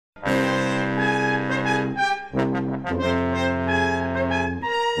Howdy,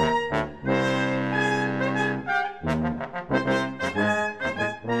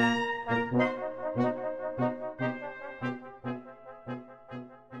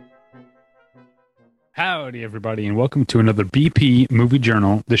 everybody, and welcome to another BP Movie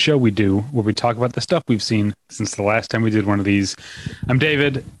Journal, the show we do where we talk about the stuff we've seen since the last time we did one of these. I'm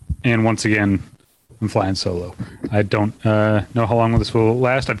David, and once again, I'm flying solo. I don't know how long this will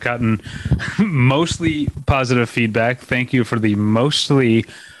last. I've gotten mostly positive feedback. Thank you for the mostly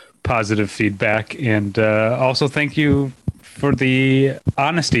positive feedback, and also thank you for the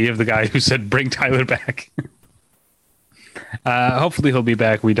honesty of the guy who said bring Tyler back. Hopefully he'll be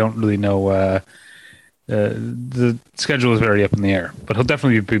back. We don't really know. The schedule is very up in the air, but he'll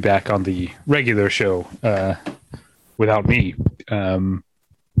definitely be back on the regular show without me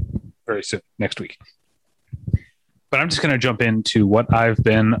very soon, next week. But I'm just going to jump into what I've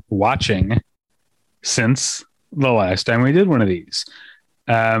been watching since the last time we did one of these,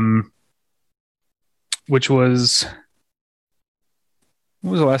 which was,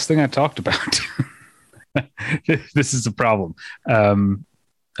 what was the last thing I talked about? This is the problem.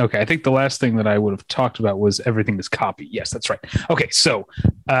 Okay, I think the last thing that I would have talked about was Everything is Copy. Yes, that's right. Okay, so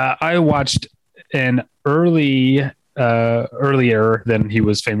I watched an earlier than he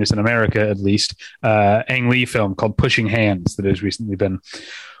was famous in America, at least, Ang Lee film called Pushing Hands that has recently been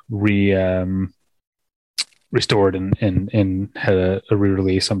restored and had a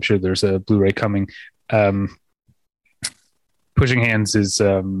re-release. I'm sure there's a Blu-ray coming. Pushing Hands is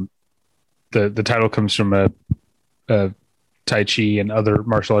the title comes from a Tai Chi and other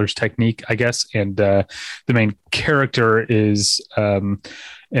martial arts technique, I guess. And the main character is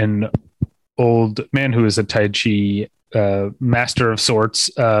an old man who is a Tai Chi master of sorts,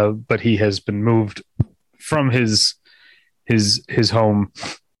 but he has been moved from his home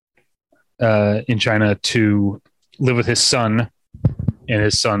in China to live with his son and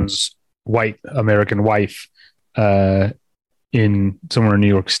his son's white American wife in somewhere in New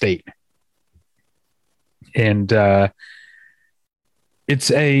York State. And it's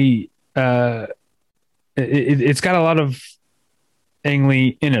it's got a lot of Ang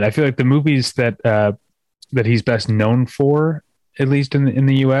Lee in it. I feel like the movies that he's best known for, at least in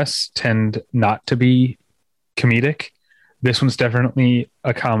the US, tend not to be comedic. This one's definitely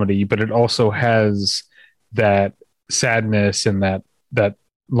a comedy, but it also has that sadness and that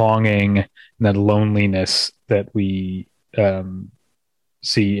longing and that loneliness that we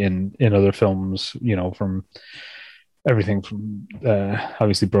see in other films, you know, from everything from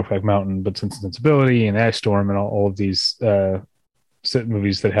obviously Brokeback Mountain, but Sense and Sensibility and Ash Storm and all of these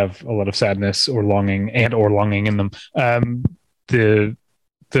movies that have a lot of sadness or longing in them. The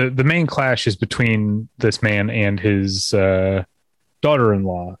main clash is between this man and his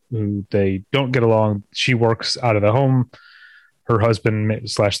daughter-in-law, who they don't get along. She works out of the home. Her husband /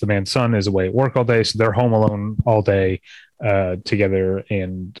 the man's son is away at work all day, so they're home alone all day together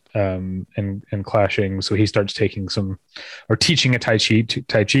and clashing. So he starts taking teaching a Tai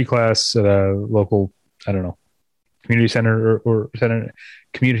Chi class at a local, I don't know, community center or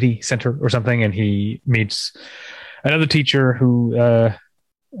community center or something, and he meets another teacher who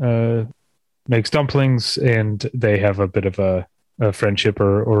makes dumplings, and they have a bit of a friendship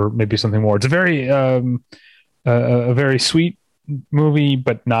or maybe something more. It's a very sweet movie,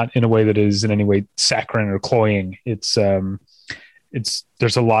 but not in a way that is in any way saccharine or cloying. It's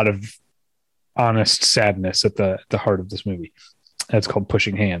there's a lot of honest sadness at the heart of this movie. It's called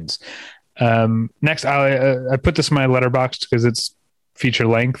Pushing Hands. Next, I put this in my Letterboxd because it's feature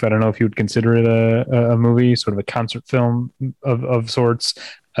length. I don't know if you would consider it a movie, sort of a concert film of sorts.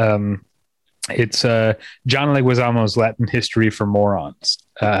 It's John Leguizamo's Latin History for Morons,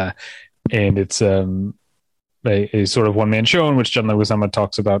 and it's a sort of one-man show in which John Leguizamo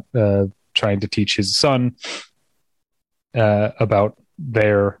talks about trying to teach his son about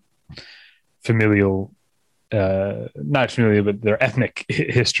their familial, not familial, but their ethnic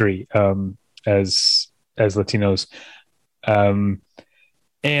history as Latinos. And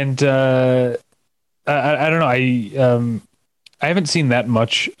I don't know. I haven't seen that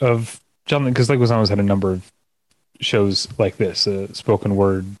much of John because Leguizamo's had a number of shows like this, spoken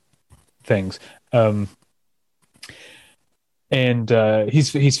word things. And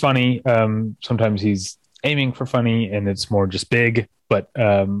he's funny. Sometimes he's aiming for funny, and it's more just big. But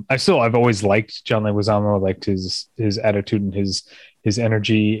I've always liked John Leguizamo. I liked his attitude and his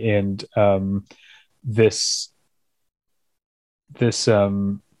energy, and this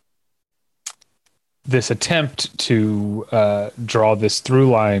attempt to draw this through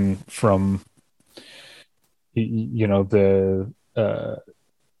line from the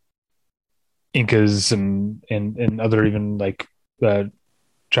Incas and other even like uh,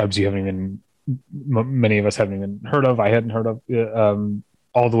 tribes you haven't even many of us haven't even heard of. I hadn't heard of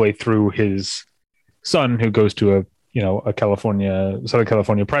all the way through his son who goes to a a Southern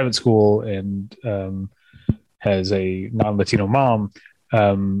California private school and has a non-Latino mom.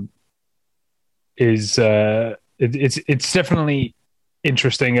 Um, is it's definitely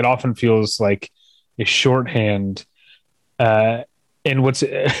interesting. It often feels like a shorthand. Uh, and what's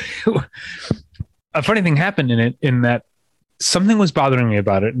a funny thing happened in it in that something was bothering me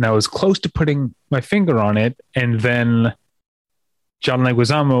about it, and I was close to putting my finger on it, and then John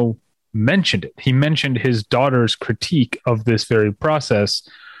Leguizamo mentioned it. He mentioned his daughter's critique of this very process,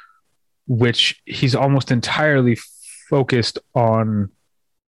 which he's almost entirely focused on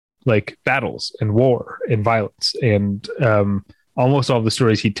like battles and war and violence and almost all the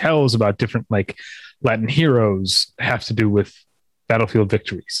stories he tells about different like Latin heroes have to do with battlefield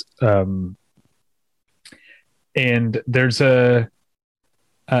victories. And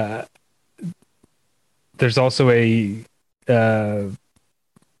uh, there's also a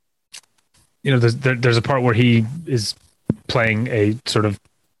there's a part where he is playing a sort of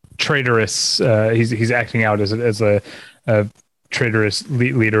traitorous. He's acting out as a traitorous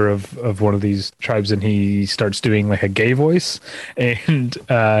leader of one of these tribes, and he starts doing like a gay voice, and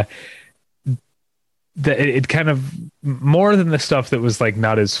it kind of more than the stuff that was like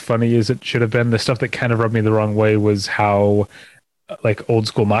not as funny as it should have been. The stuff that kind of rubbed me the wrong way was how like old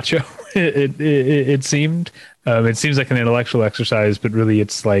school macho it seemed. It seems like an intellectual exercise, but really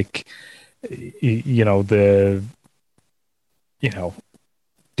it's like the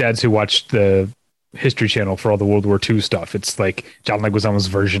dads who watched the History Channel for all the World War II stuff. It's like John Leguizamo's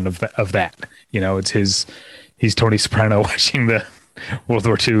version of that. He's Tony Soprano watching the World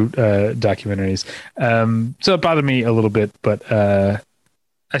War II documentaries. So it bothered me a little bit, but I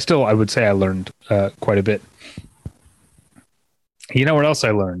would say I learned quite a bit. You know what else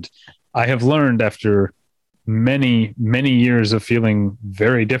I learned? I have learned after many, many years of feeling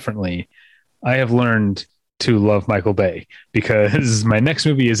very differently, I have learned to love Michael Bay because my next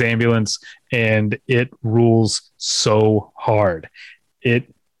movie is Ambulance and it rules so hard.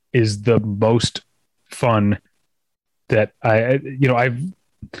 It is the most fun that I've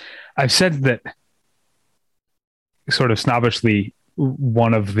said that sort of snobbishly.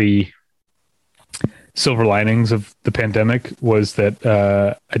 One of the silver linings of the pandemic was that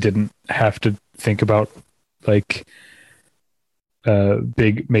I didn't have to think about like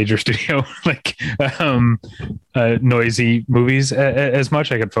big major studio like noisy movies as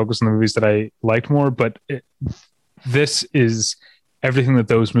much. I could focus on the movies that I liked more, but this is everything that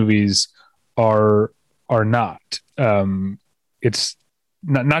those movies are not. It's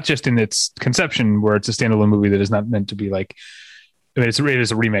not just in its conception where it's a standalone movie that is not meant to be like, I mean, it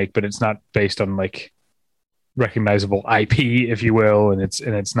is a remake, but it's not based on like recognizable IP, if you will, and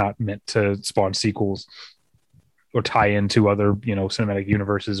it's not meant to spawn sequels or tie into other cinematic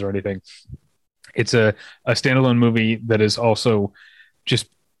universes or anything. It's a standalone movie that is also just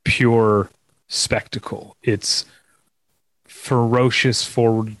pure spectacle. It's ferocious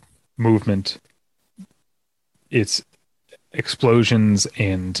forward movement. It's explosions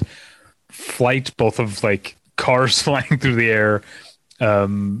and flight, both of like cars flying through the air,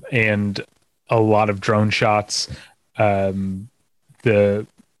 and a lot of drone shots. The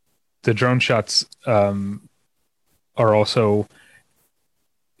drone shots are also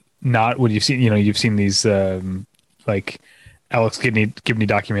not what you've seen. You've seen these like Alex Gibney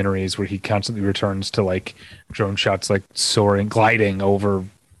documentaries where he constantly returns to like drone shots, like soaring, gliding over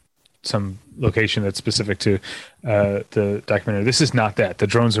some location that's specific to the documentary. This is not that. The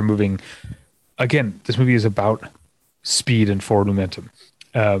drones are moving. Again, this movie is about speed and forward momentum.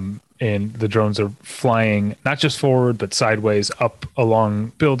 And the drones are flying not just forward, but sideways, up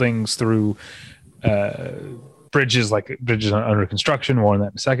along buildings, through bridges, like bridges under construction. More on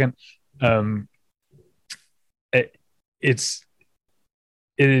that in a second. It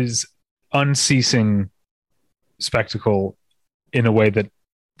is unceasing spectacle in a way that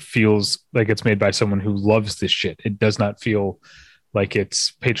feels like it's made by someone who loves this shit. It does not feel like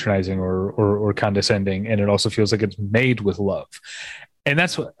it's patronizing or condescending, and it also feels like it's made with love. And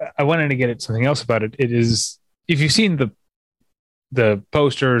that's what I wanted to get at. Something else about it. It is, if you've seen the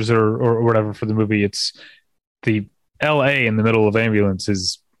posters or whatever for the movie, it's the LA in the middle of Ambulance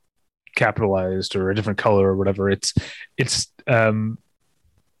is capitalized or a different color or whatever. It's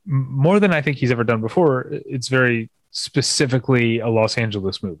more than I think he's ever done before. It's very specifically a Los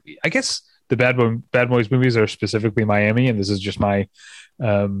Angeles movie. I guess the Bad Boys movies are specifically Miami, and this is just my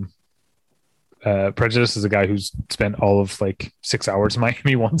Prejudice is a guy who's spent all of like 6 hours in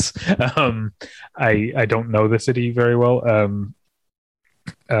Miami once. um, I don't know the city very well,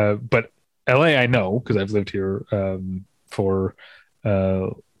 but LA I know because I've lived here for uh,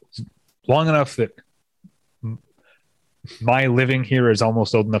 long enough that my living here is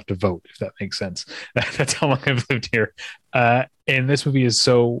almost old enough to vote, if that makes sense. That's how long I've lived here. And this movie is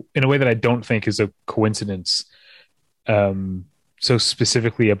so, in a way that I don't think is a coincidence, so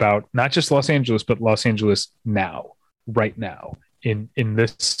specifically about not just Los Angeles, but Los Angeles now, right now, in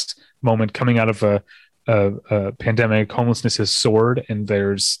this moment, coming out of a pandemic. Homelessness has soared, and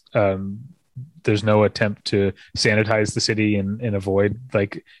there's no attempt to sanitize the city and avoid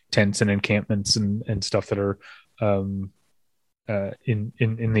like tents and encampments and stuff that are um, in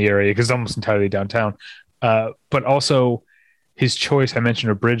the area because it's almost entirely downtown. But also his choice. I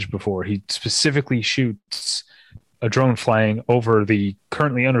mentioned a bridge before. He specifically shoots a drone flying over the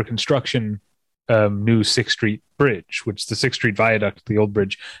currently under construction new Sixth Street Bridge, which the Sixth Street Viaduct, the old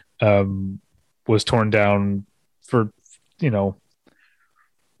bridge, was torn down for, you know,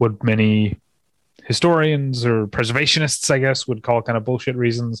 what many historians or preservationists, I guess, would call kind of bullshit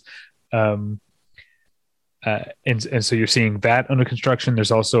reasons. Um, and so you're seeing that under construction.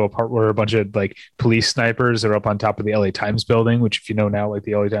 There's also a part where a bunch of like police snipers are up on top of the LA Times building, which, if you know now, like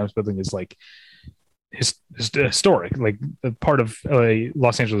the LA Times building is like historic, like a part of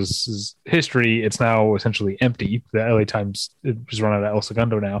Los Angeles' history. It's now essentially empty. The LA Times is run out of El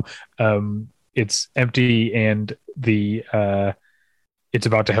Segundo now. It's empty, and it's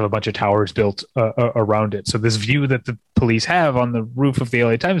about to have a bunch of towers built around it. So this view that the police have on the roof of the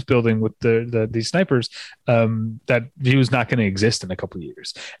LA Times building with these snipers, that view is not going to exist in a couple of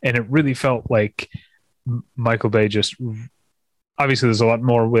years. And it really felt like Michael Bay just, obviously there's a lot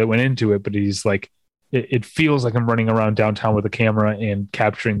more that went into it, but he's like, it feels like I'm running around downtown with a camera and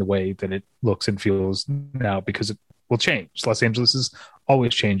capturing the way that it looks and feels now, because it will change. Los Angeles is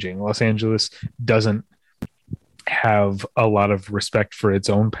always changing. Los Angeles doesn't have a lot of respect for its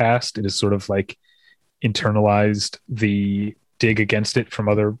own past. It is sort of like internalized the dig against it from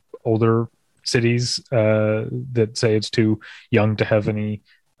other older cities that say it's too young to have any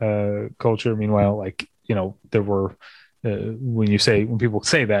culture. Meanwhile, like, you know, there were when people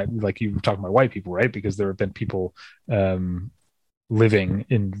say that, like, you were talking about white people, right? Because there have been people living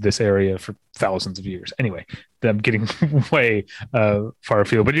in this area for thousands of years. Anyway, I'm getting way far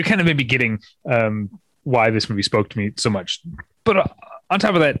afield, but you're kind of maybe getting why this movie spoke to me so much. But on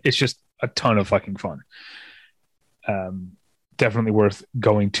top of that, it's just a ton of fucking fun. Definitely worth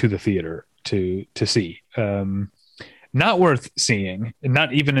going to the theater to see. Not worth seeing,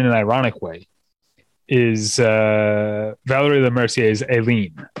 not even in an ironic way, is Valerie Lemercier's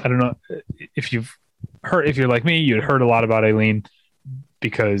Aileen. I don't know if you're like me, you'd heard a lot about Aileen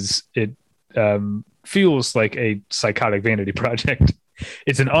because it feels like a psychotic vanity project.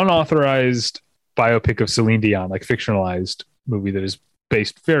 It's an unauthorized biopic of Celine Dion, like fictionalized movie that is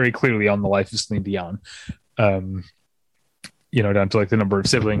based very clearly on the life of Celine Dion. You know, down to like the number of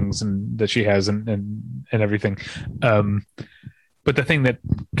siblings and that she has and everything. But the thing that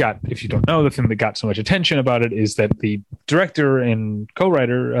if you don't know, the thing that got so much attention about it is that the director and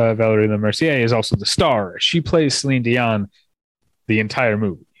co-writer, Valerie Lemercier, is also the star. She plays Celine Dion the entire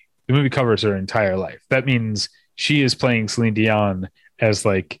movie. The movie covers her entire life. That means she is playing Celine Dion as,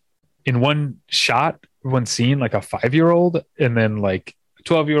 like, in one shot, one scene, like a 5-year-old, and then like a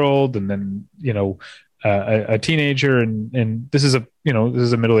 12-year-old, and then, you know, a teenager, and this is a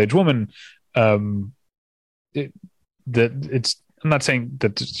middle-aged woman. I'm not saying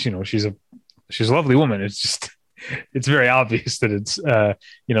that, you know, she's a lovely woman. It's just, it's very obvious that it's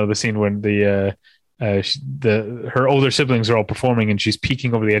you know, the scene when her older siblings are all performing and she's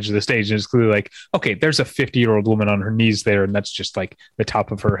peeking over the edge of the stage, and it's clearly like, okay, there's a 50-year-old woman on her knees there, and that's just like the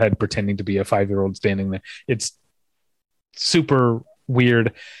top of her head pretending to be a 5-year-old standing there. It's super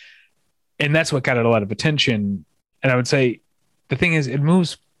weird, and that's what got it a lot of attention. And I would say the thing is, it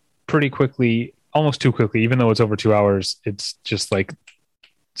moves pretty quickly, almost too quickly, even though it's over 2 hours. It's just like,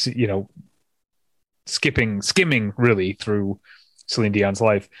 you know, skimming really through Celine Dion's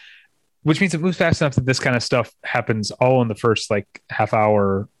life, which means it moves fast enough that this kind of stuff happens all in the first like half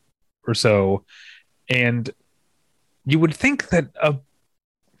hour or so. And you would think that a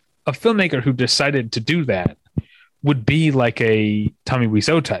filmmaker who decided to do that would be like a Tommy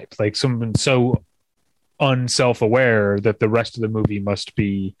Wiseau type, like someone so unself-aware that the rest of the movie must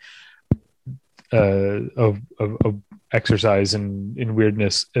be of exercise in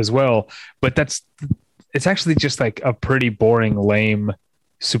weirdness as well. But it's actually just like a pretty boring, lame,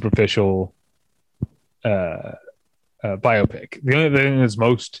 superficial biopic. The only thing that's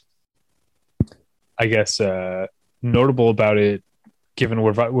most I guess, notable about it, given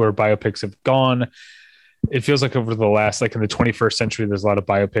where biopics have gone. It feels like over the last, like in the 21st century, there's a lot of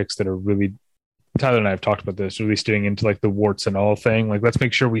biopics that are really, Tyler and I have talked about this, really steering into like the warts and all thing. Like, let's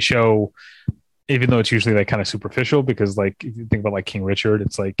make sure we show, even though it's usually like kind of superficial, because like if you think about like King Richard,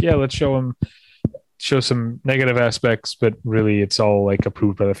 it's like, yeah, let's show some negative aspects, but really it's all like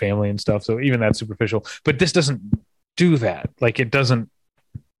approved by the family and stuff. So even that's superficial. But this doesn't do that. Like, it doesn't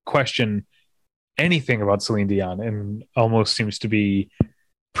question anything about Celine Dion, and almost seems to be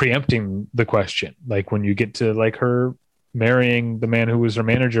preempting the question. Like when you get to like her marrying the man who was her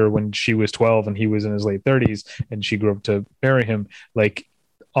manager when she was 12 and he was in his late 30s, and she grew up to marry him, like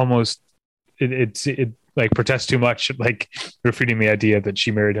almost it like protests too much, like refuting the idea that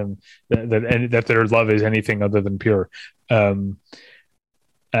she married him, that their love is anything other than pure. um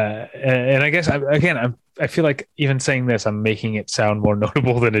and I guess I feel like even saying this, I'm making it sound more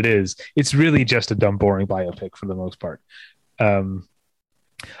notable than it is. It's really just a dumb, boring biopic for the most part. Um,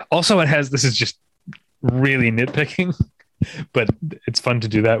 Also, it has, this is just really nitpicking, but it's fun to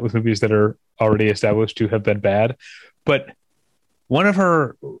do that with movies that are already established to have been bad. But one of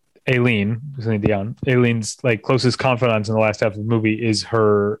her, Aileen, Dion, Aileen's like closest confidants in the last half of the movie is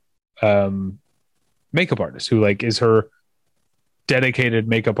her um, makeup artist, who like is her dedicated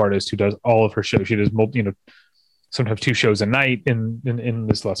makeup artist who does all of her shows. She does sometimes two shows a night in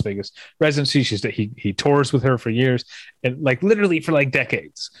this Las Vegas residency. He tours with her for years, and like literally for like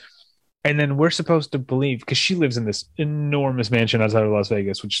decades. And then we're supposed to believe, because she lives in this enormous mansion outside of Las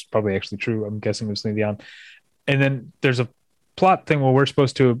Vegas, which is probably actually true. I'm guessing with Celine Dion. And then there's a plot thing where we're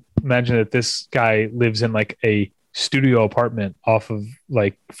supposed to imagine that this guy lives in like a studio apartment off of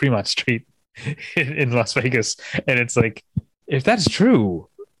like Fremont Street in Las Vegas. And it's like, if that's true,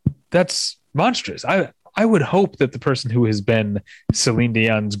 that's monstrous. I would hope that the person who has been Celine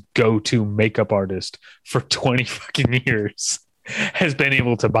Dion's go-to makeup artist for 20 fucking years has been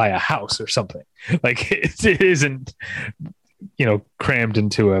able to buy a house or something. Like it isn't, crammed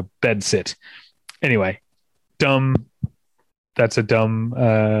into a bed sit. Anyway, dumb. That's a dumb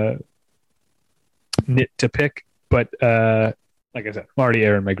nit to pick. But like I said, I'm already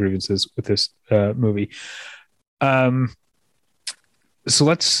airing my grievances with this movie. So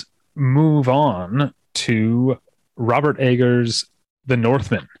let's move on to Robert Eggers' The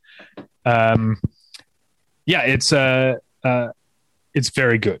Northman. Yeah, it's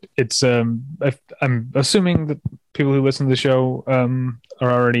very good. It's I'm assuming that people who listen to the show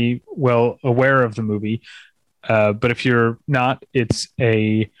are already well aware of the movie. But if you're not, it's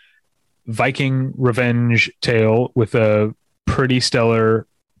a Viking revenge tale with a pretty stellar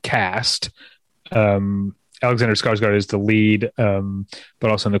cast. Alexander Skarsgård is the lead, but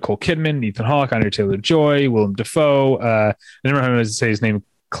also Nicole Kidman, Ethan Hawke, Anya Taylor-Joy, Willem Dafoe. I never know how to say his name,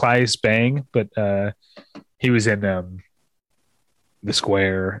 Claes Bang, but he was in The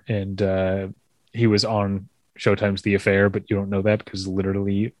Square, and he was on Showtime's The Affair, but you don't know that because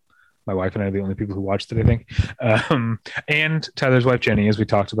literally my wife and I are the only people who watched it, I think. And Tyler's wife, Jenny, as we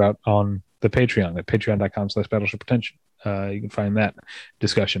talked about on the Patreon at patreon.com/battleship retention. You can find that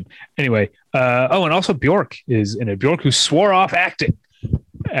discussion. Anyway, and also Bjork is in it. Bjork, who swore off acting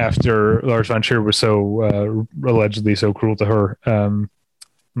after Lars von Trier was so allegedly so cruel to her,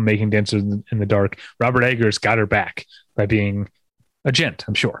 making Dancers in the Dark. Robert Eggers got her back by being a gent,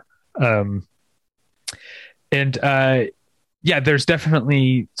 I'm sure. Yeah, there's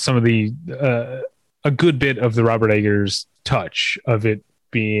definitely some of the a good bit of the Robert Eggers touch of it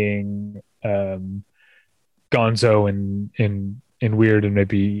being gonzo and weird, and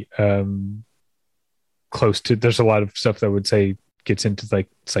maybe close to. There's a lot of stuff that I would say gets into like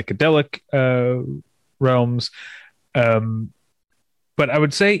psychedelic realms, but I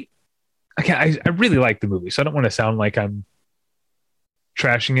would say I really like the movie, so I don't want to sound like I'm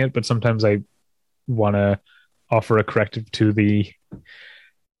trashing it, but sometimes I want to offer a corrective to the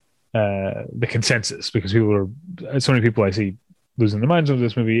consensus, because so many people I see losing their minds over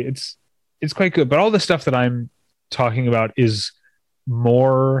this movie. It's quite good, but all the stuff that I'm talking about is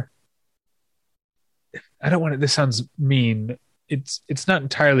more. I don't want it. This sounds mean. It's not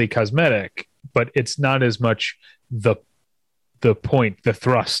entirely cosmetic, but it's not as much the point, the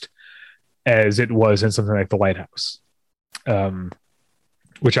thrust, as it was in something like The Lighthouse,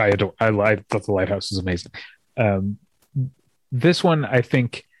 which I adore. I thought The Lighthouse was amazing. This one, I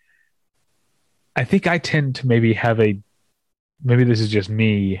think I tend to maybe maybe this is just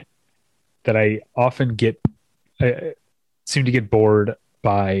me, that I often seem to get bored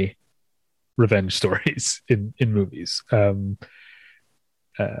by revenge stories in movies,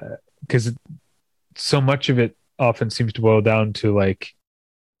 because so much of it often seems to boil down to like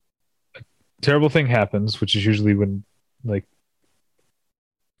terrible thing happens, which is usually when like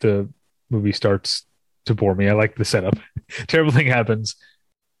the movie starts to bore me. I like the setup. Terrible thing happens.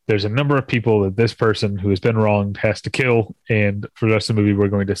 There's a number of people that this person who has been wronged has to kill, and for the rest of the movie, we're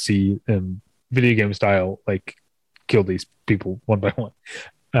going to see video game style like kill these people one by one.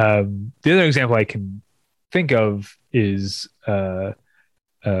 The other example I can think of is uh,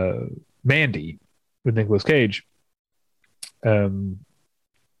 Mandy with Nicolas Cage. Um,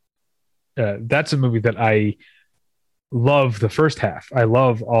 that's a movie that I love the first half. I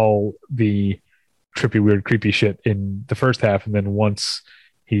love all the trippy, weird, creepy shit in the first half, and then once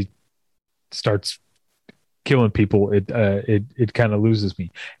he starts killing people, it kind of loses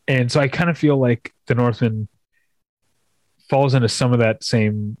me. And so I kind of feel like The Northman falls into some of that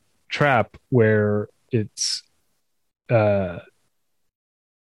same trap where it's uh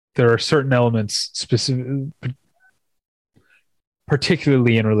there are certain elements specific,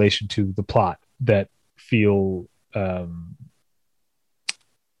 particularly in relation to the plot, that feel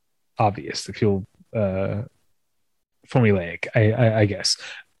obvious. They feel formulaic, I guess.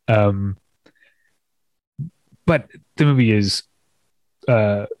 Um, but the movie is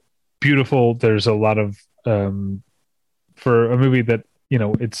uh, beautiful. There's a lot of for a movie that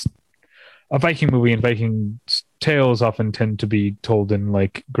it's a Viking movie, and Viking tales often tend to be told in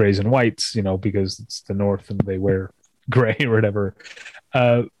like grays and whites, because it's the North and they wear gray or whatever.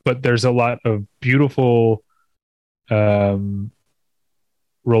 But there's a lot of beautiful um,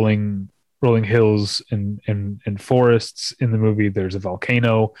 rolling hills and forests in the movie. There's a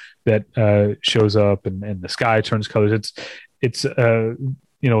volcano that shows up, and the sky turns colors. It's the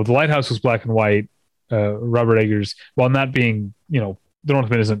lighthouse was black and white. Robert Eggers, while not being, the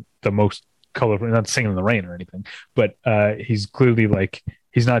Northman isn't the most colorful, not singing in the rain or anything, but he's clearly like,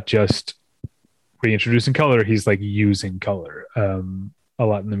 he's not just reintroducing color, he's like using color a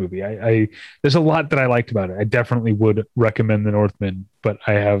lot in the movie. I there's a lot that I liked about it. I definitely would recommend The Northman, but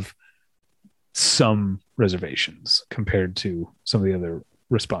I have some reservations compared to some of the other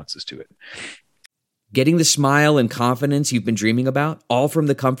responses to it. Getting the smile and confidence you've been dreaming about, all from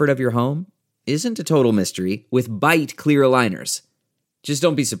the comfort of your home, isn't a total mystery with Byte clear aligners. Just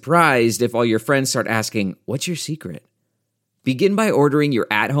don't be surprised if all your friends start asking, "What's your secret?" Begin by ordering your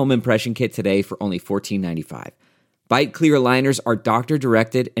at-home impression kit today for only $14.95. Byte clear aligners are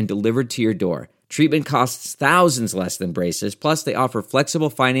doctor-directed and delivered to your door. Treatment costs thousands less than braces, plus they offer flexible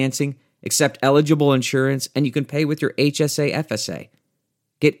financing, accept eligible insurance, and you can pay with your HSA FSA.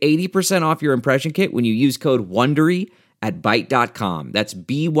 Get 80% off your impression kit when you use code WONDERY at Byte.com. That's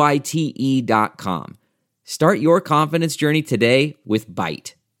BYTE.com. Start your confidence journey today with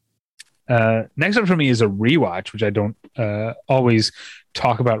Byte. Next up for me is a rewatch, which I don't always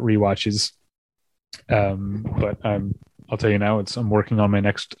talk about rewatches, but I'll tell you now, I'm working on my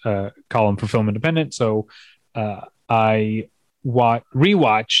next column for Film Independent, so I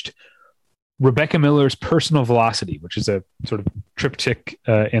rewatched Rebecca Miller's Personal Velocity, which is a sort of triptych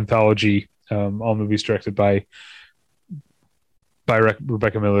anthology, all movies directed by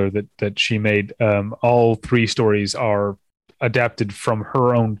Rebecca Miller that she made. All three stories are adapted from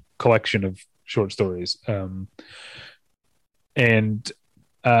her own collection of short stories. I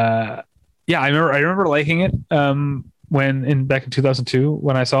remember liking it back in 2002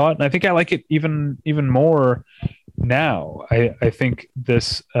 when I saw it, and I think I like it even more now. I think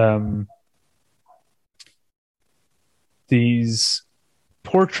these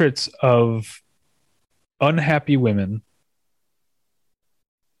portraits of unhappy women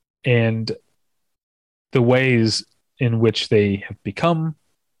and the ways in which they have become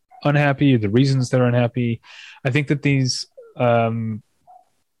unhappy, the reasons they're unhappy. I think that these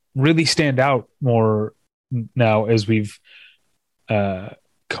really stand out more now as we've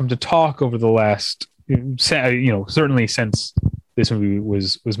come to talk over the last, certainly since this movie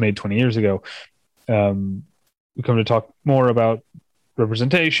was made 20 years ago. We come to talk more about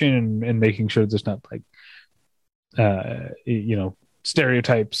representation and making sure there's not like,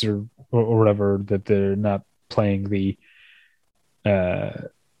 stereotypes or whatever, that they're not playing the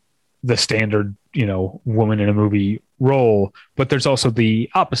standard, woman in a movie role. But there's also the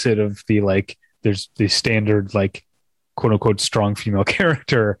opposite of there's the standard, like, quote unquote, strong female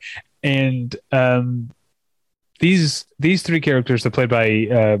character. And these three characters that played by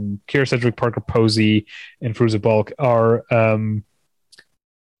Kyra Sedgwick, Parker Posey, and Fairuza Balk are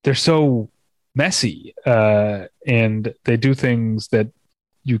they're so messy, and they do things that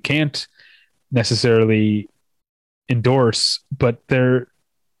you can't necessarily endorse, but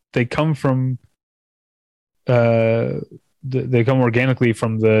they come from they come organically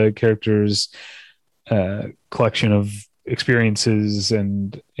from the characters' collection of experiences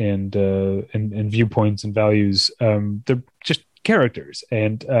and viewpoints and values. They're just characters,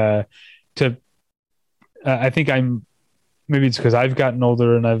 and to I think I'm maybe it's because I've gotten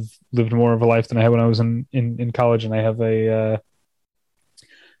older and I've lived more of a life than I had when I was in college, and I have a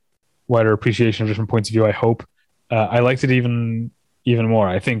wider appreciation of different points of view. I hope I liked it even more.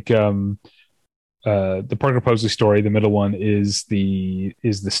 I think the Parker Posey story, the middle one, is the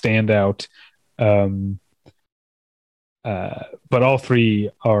standout. Um, but all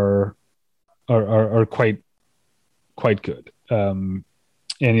three are quite good. And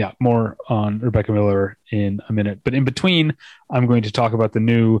yeah, more on Rebecca Miller in a minute. But in between, I'm going to talk about the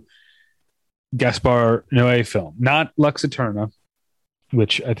new Gaspar Noé film, not Lux Eterna,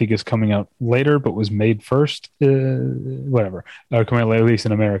 which I think is coming out later, but was made first. Whatever, coming out later, at least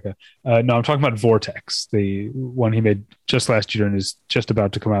in America. No, I'm talking about Vortex, the one he made just last year and is just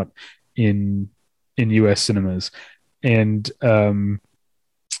about to come out in U.S. cinemas. And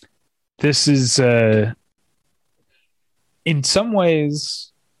this is, in some ways,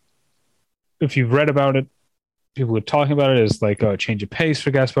 if you've read about it, people are talking about it as like a change of pace for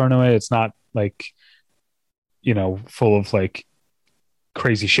Gaspar Noé. It's not like, full of like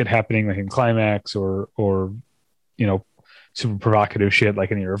crazy shit happening like in Climax or super provocative shit like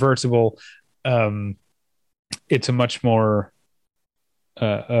in Irreversible. It's a much more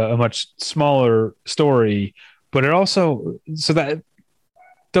a much smaller story, but it also, so that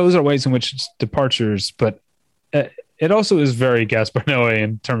those are ways in which it's departures, but it also is very Gaspar Noé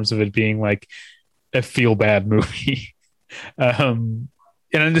in terms of it being like a feel bad movie. And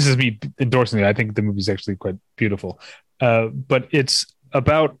this is me endorsing it. I think the movie's actually quite beautiful. But it's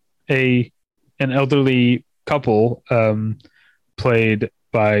about an elderly couple, played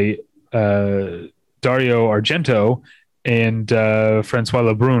by Dario Argento and Francois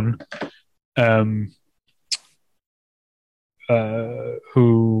Lebrun,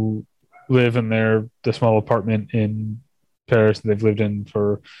 who live in the small apartment in Paris that they've lived in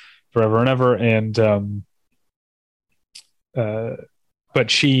for forever and ever. And but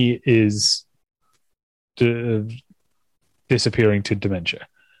she is disappearing to dementia.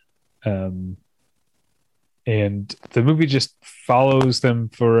 And the movie just follows them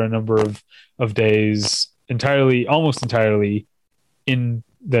for a number of days, almost entirely in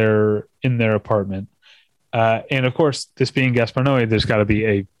their apartment. And of course, this being Gaspar Noé, there's got to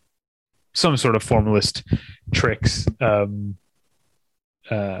be some sort of formalist tricks. I mean,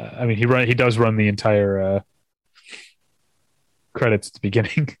 he does run the entire credits at the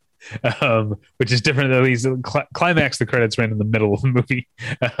beginning, which is different. At least Climax, the credits ran in the middle of the movie,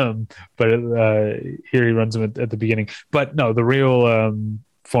 but here he runs them at the beginning. But no, the real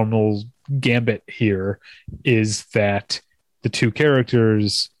formal gambit here is that the two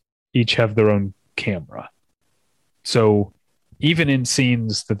characters each have their own camera. So even in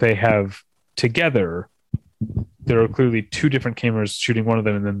scenes that they have together, there are clearly two different cameras shooting one of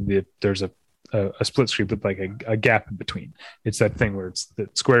them, and then there's a split screen with like a gap in between. It's that thing where it's the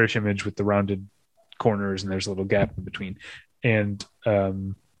squarish image with the rounded corners, and there's a little gap in between. And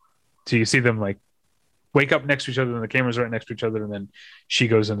so you see them like wake up next to each other, and the cameras are right next to each other, and then she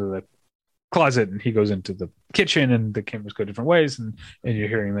goes into the closet and he goes into the kitchen, and the cameras go different ways, and you're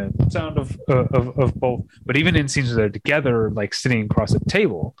hearing the sound of both. But even in scenes where they're together, like sitting across a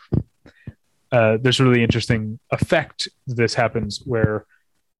table, there's a really interesting effect this happens where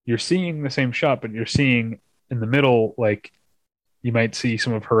you're seeing the same shot, but you're seeing in the middle, like you might see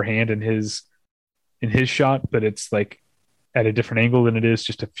some of her hand in his shot, but it's like at a different angle than it is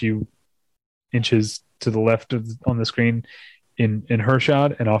just a few inches to the left on the screen in her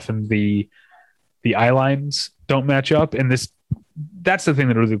shot. And often the eye lines don't match up. And that's the thing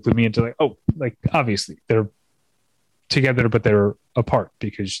that really put me into like, oh, like obviously they're together, but they're apart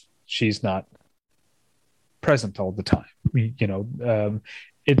because she's not present all the time.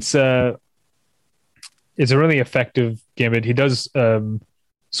 It's a really effective gambit. He does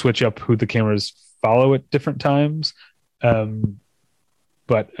switch up who the cameras follow at different times,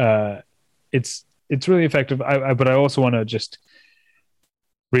 but it's really effective. But I also want to just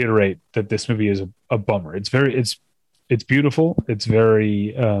reiterate that this movie is a bummer. It's beautiful. It's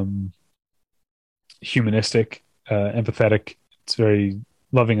very humanistic, empathetic. It's very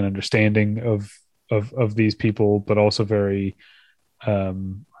loving and understanding of these people, but also very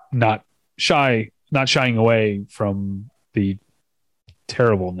not shying away from the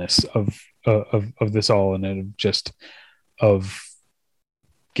terribleness of this all, and of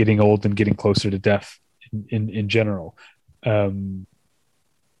getting old and getting closer to death in general.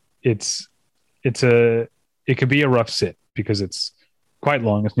 It could be a rough sit because it's quite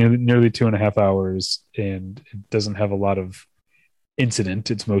long. It's nearly 2.5 hours, and it doesn't have a lot of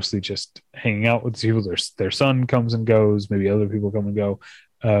incident. It's mostly just hanging out with people. Their son comes and goes. Maybe other people come and go.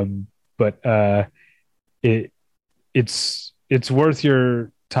 But it it's worth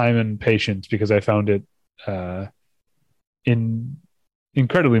your time and patience because I found it in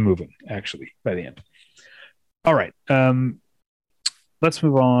incredibly moving, actually, by the end. All right. Let's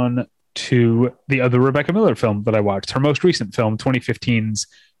move on to the other Rebecca Miller film that I watched. Her most recent film, 2015's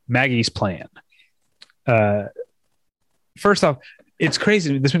Maggie's Plan. First off, it's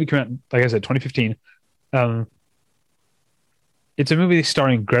crazy. This movie came out, like I said, 2015. It's a movie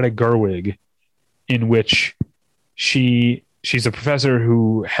starring Greta Gerwig, in which she's a professor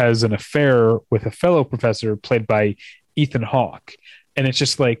who has an affair with a fellow professor played by Ethan Hawke, and it's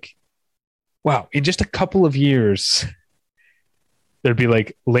just like, wow! In just a couple of years, there'd be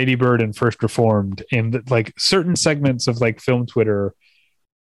like Lady Bird and First Reformed, and like certain segments of like film Twitter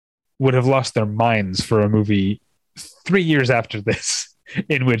would have lost their minds for a movie 3 years after this,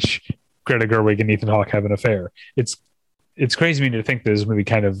 in which Greta Gerwig and Ethan Hawke have an affair. It's crazy to me to think that this movie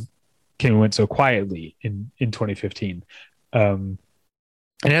kind of came and went so quietly in 2015.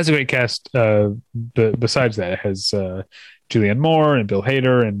 It has a great cast. Besides that, it has Julianne Moore and Bill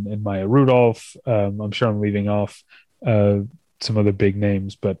Hader and Maya Rudolph. I'm sure I'm leaving off some other big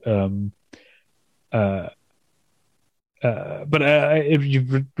names, but if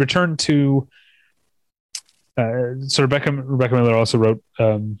you return to so Rebecca Miller also wrote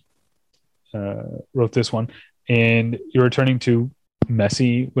this one, and you're returning to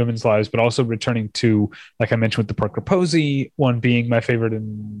messy women's lives, but also returning to, like I mentioned with the Parker Posey one being my favorite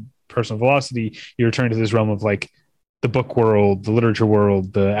in Personal Velocity, you're returning to this realm of like the book world, the literature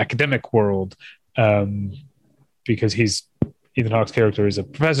world, the academic world, because Ethan Hawke's character is a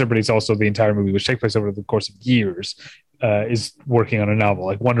professor, but he's also the entire movie, which takes place over the course of years, is working on a novel,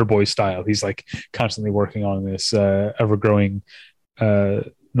 like Wonder Boy style. He's like constantly working on this ever-growing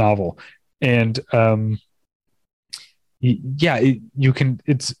novel. And you can.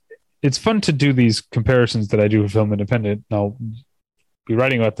 It's fun to do these comparisons that I do with Film Independent. And I'll be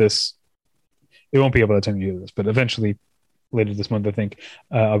writing about this. It won't be able to tell you this, but eventually, later this month, I think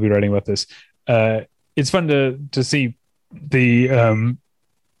I'll be writing about this. It's fun to see the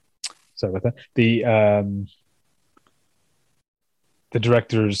sorry about that, the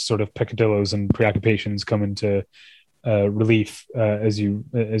director's sort of peccadillos and preoccupations come into relief as you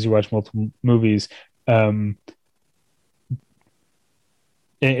watch multiple movies, but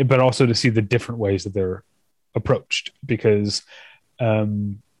also to see the different ways that they're approached, because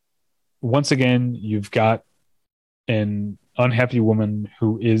once again you've got an unhappy woman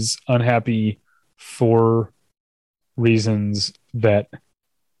who is unhappy for reasons that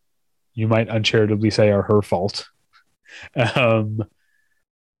you might uncharitably say are her fault.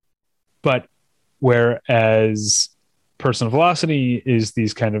 But whereas Personal Velocity is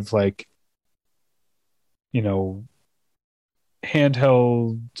these kind of like,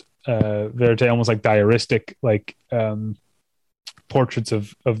 handheld, verite, almost like diaristic, like portraits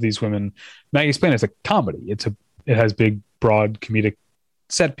of these women. Maggie's Plan is a comedy. It has big, broad comedic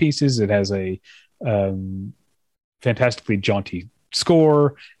set pieces. It has a fantastically jaunty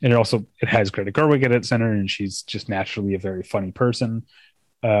score, and it has Greta Gerwig at its center, and she's just naturally a very funny person.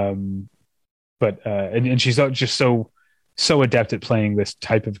 But she's just so adept at playing this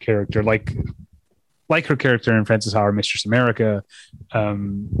type of character, like her character in Frances Howard, Mistress America,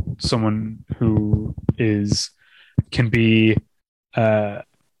 someone who can be at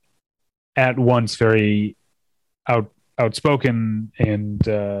once very outspoken and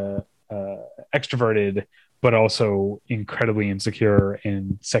extroverted, but also incredibly insecure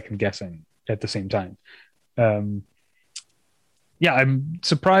and second guessing at the same time. I'm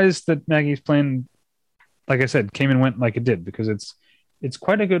surprised that Maggie's Plan, like I said, came and went like it did, because it's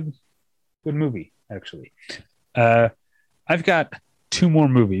quite a good movie, actually. I've got 2 more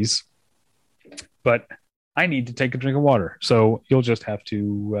movies, but I need to take a drink of water, so you'll just have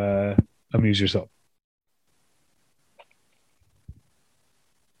to amuse yourself.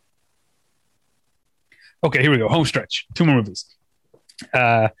 Okay, here we go. Home stretch. 2 more movies.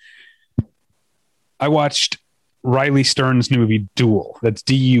 I watched Riley Stern's new movie Duel. That's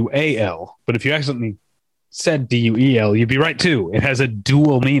Dual. But if you accidentally said Duel, you'd be right too. It has a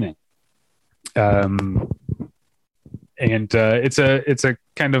dual meaning. And it's a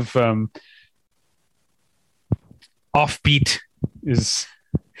kind of offbeat is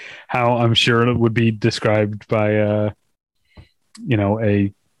how I'm sure it would be described by a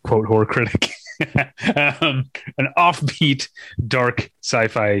quote horror critic. An offbeat, dark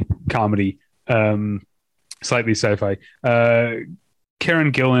sci-fi comedy, slightly sci-fi,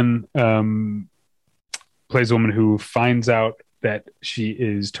 Karen Gillan plays a woman who finds out that she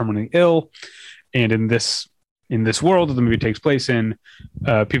is terminally ill, and in this world that the movie takes place in,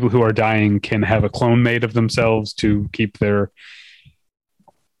 people who are dying can have a clone made of themselves to keep their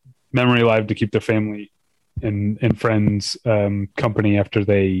memory alive, to keep their family and friends company after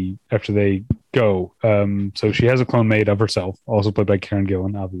they go. So she has a clone made of herself, also played by Karen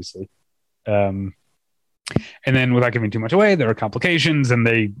Gillan, obviously. And then, without giving too much away, there are complications, and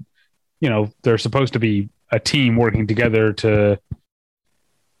they're supposed to be a team working together to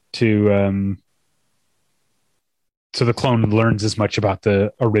so the clone learns as much about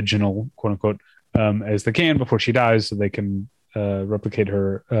the original, quote unquote, as they can before she dies, so they can replicate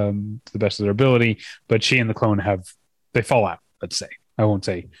her to the best of their ability. But she and the clone they fall out. Let's say, I won't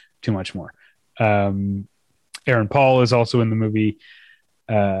say too much more. Aaron Paul is also in the movie,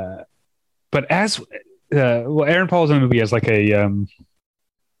 but Aaron Paul is in the movie as like a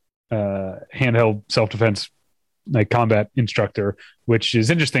handheld self-defense like combat instructor, which is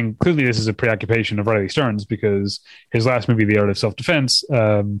interesting. Clearly, this is a preoccupation of Riley Stearns, because his last movie, The Art of Self-Defense,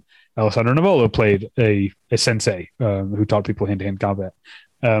 Alessandro Nivola played a sensei who taught people hand-to-hand combat.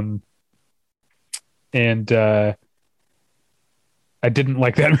 And I didn't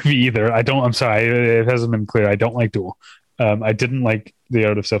like that movie either. I'm sorry, it hasn't been clear. I don't like Duel. I didn't like The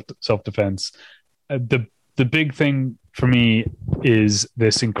Art of Self-Defense. The big thing for me is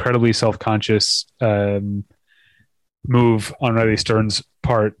this incredibly self-conscious move on Riley Stearns'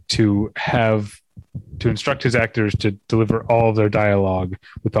 part to instruct his actors to deliver all of their dialogue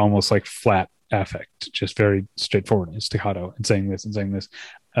with almost like flat affect, just very straightforward and staccato, and saying this and saying this.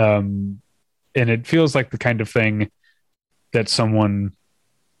 And it feels like the kind of thing that someone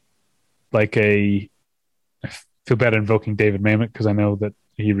like I feel bad invoking David Mamet, because I know that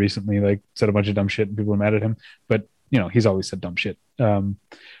he recently like said a bunch of dumb shit and people are mad at him, but he's always said dumb shit.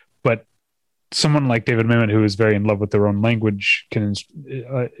 But someone like David Mamet, who is very in love with their own language, seems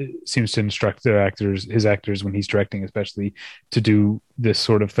to instruct his actors when he's directing, especially, to do this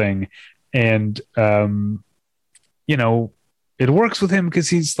sort of thing. And it works with him because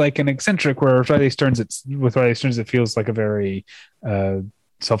he's like an eccentric, where with Riley Stearns it feels like a very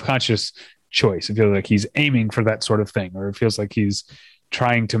self-conscious choice. It feels like he's aiming for that sort of thing, or it feels like he's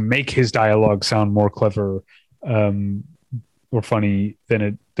trying to make his dialogue sound more clever or funny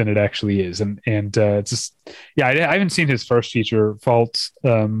than it actually is. And it's just, I haven't seen his first feature, Faults.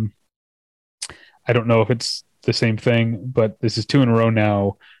 I don't know if it's the same thing, but this is 2 in a row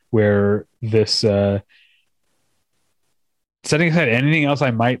now where this setting aside anything else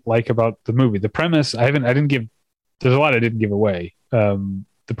I might like about the movie, the premise, there's a lot I didn't give away.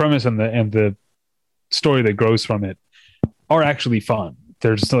 The premise and the story that grows from it are actually fun.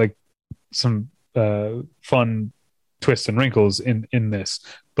 There's like some fun twists and wrinkles in this,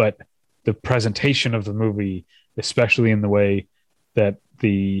 but the presentation of the movie, especially in the way that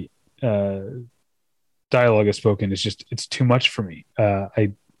the dialogue is spoken, it's too much for me.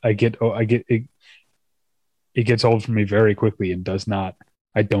 It gets old for me very quickly, and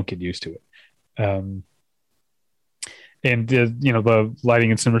I don't get used to it. And the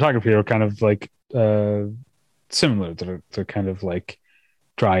lighting and cinematography are kind of like similar. They're kind of like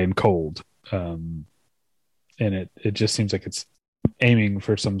dry and cold. And it just seems like it's aiming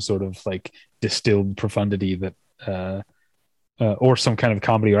for some sort of like distilled profundity that or some kind of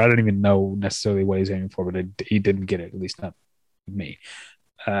comedy, or I don't even know necessarily what he's aiming for, but he didn't get it, at least not me.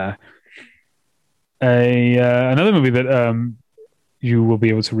 Another movie that you will be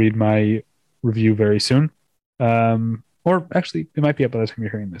able to read my review very soon, or actually it might be up by the time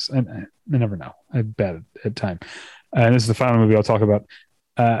you're hearing this. I never know. I'm bad at time. And this is the final movie I'll talk about.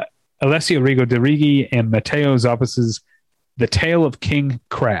 Alessio Rigo de Righi and Matteo Zoppas's The Tale of King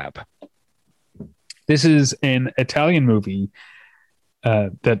Crab. This is an Italian movie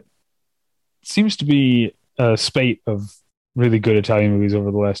that seems to be a spate of really good Italian movies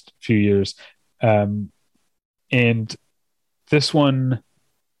over the last few years. And this one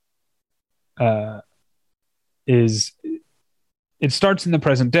it starts in the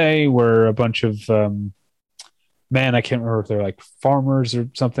present day, where a bunch of I can't remember if they're like farmers or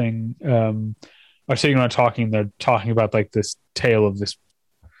something, are sitting around talking. They're talking about like this tale of this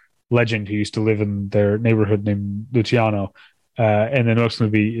legend who used to live in their neighborhood named Luciano. And then most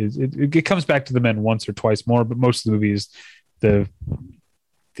of the movie it comes back to the men once or twice more, but most of the movie is the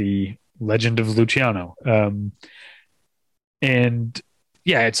legend of Luciano. And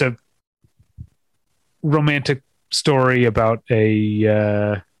yeah, it's a romantic story about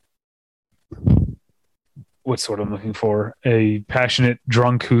a what's what I'm looking for? A passionate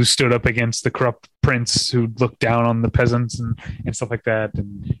drunk who stood up against the corrupt prince who looked down on the peasants and stuff like that,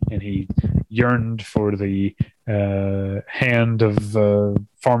 and he yearned for the hand of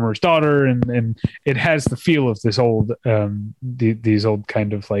farmer's daughter, and it has the feel of this old these old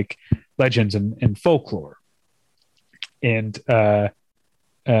kind of like legends and folklore and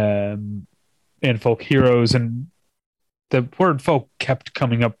and folk heroes, and the word folk kept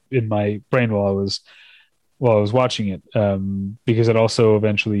coming up in my brain while I was watching it, because it also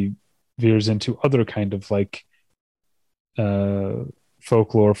eventually veers into other kind of like uh,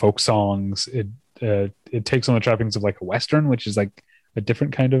 folklore, folk songs. It takes on the trappings of like a western, which is like a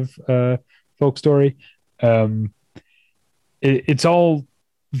different kind of folk story. Um, it's all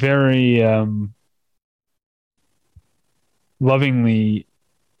very lovingly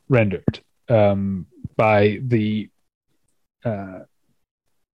rendered by uh,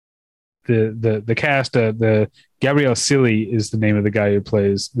 the cast. The Gabriel Cili is the name of the guy who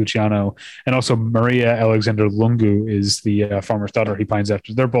plays Luciano, and also Maria Alexander Lungu is the farmer's daughter he pines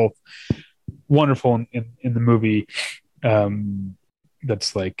after. They're both wonderful in the movie.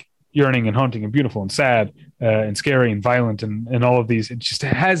 That's like yearning and haunting and beautiful and sad and scary and violent and all of these. It just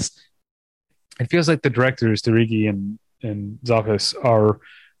has. It feels like the directors Derigi and Zakas are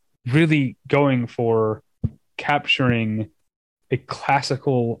really going for capturing a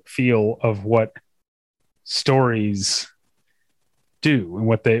classical feel of what stories do and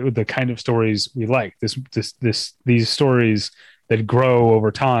what the kind of stories we like. These stories that grow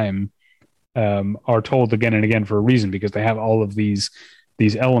over time are told again and again for a reason, because they have all of these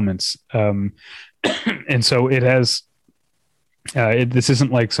elements. And so it has. This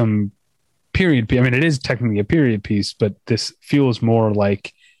isn't like some period piece. I mean, it is technically a period piece, but this feels more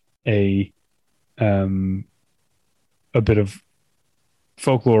like a bit of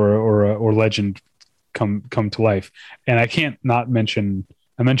folklore or legend come to life. And I can't not mention.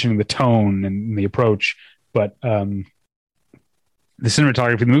 I'm mentioning the tone and the approach, but the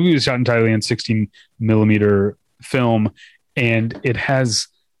cinematography. The movie was shot entirely in 16 millimeter film, and it has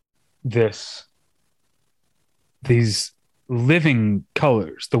these living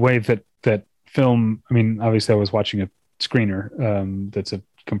colors. The way that film. I mean, obviously, I was watching a screener that's a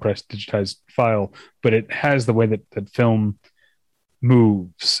compressed digitized file, but it has the way that film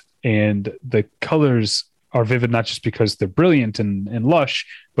moves, and the colors are vivid not just because they're brilliant and lush,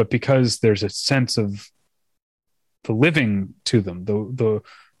 but because there's a sense of the living to them,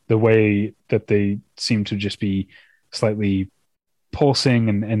 the way that they seem to just be slightly pulsing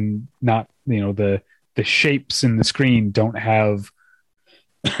and not, the shapes in the screen don't have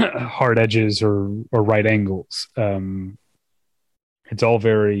hard edges or right angles. It's all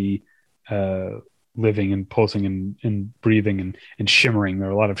very living and pulsing and breathing and shimmering. There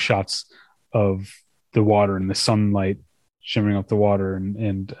are a lot of shots of the water and the sunlight shimmering up the water,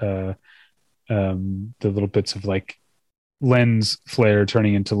 and the little bits of like lens flare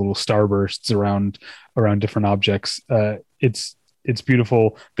turning into little starbursts around different objects. It's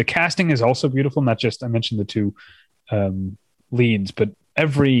beautiful. The casting is also beautiful. Not just, I mentioned the two leads, but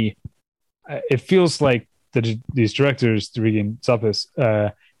it feels like these directors, Derigi and Zappis,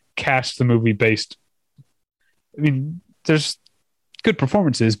 cast the movie based. I mean, there's good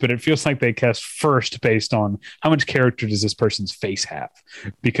performances, but it feels like they cast first based on how much character does this person's face have,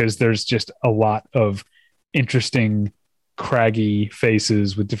 because there's just a lot of interesting, craggy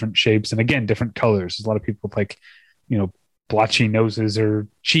faces with different shapes and again different colors. There's a lot of people with like, blotchy noses or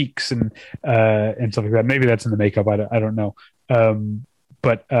cheeks and stuff like that. Maybe that's in the makeup. I don't know.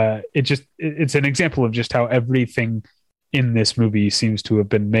 But it's an example of just how everything in this movie seems to have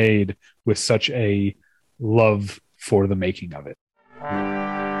been made with such a love for the making of it.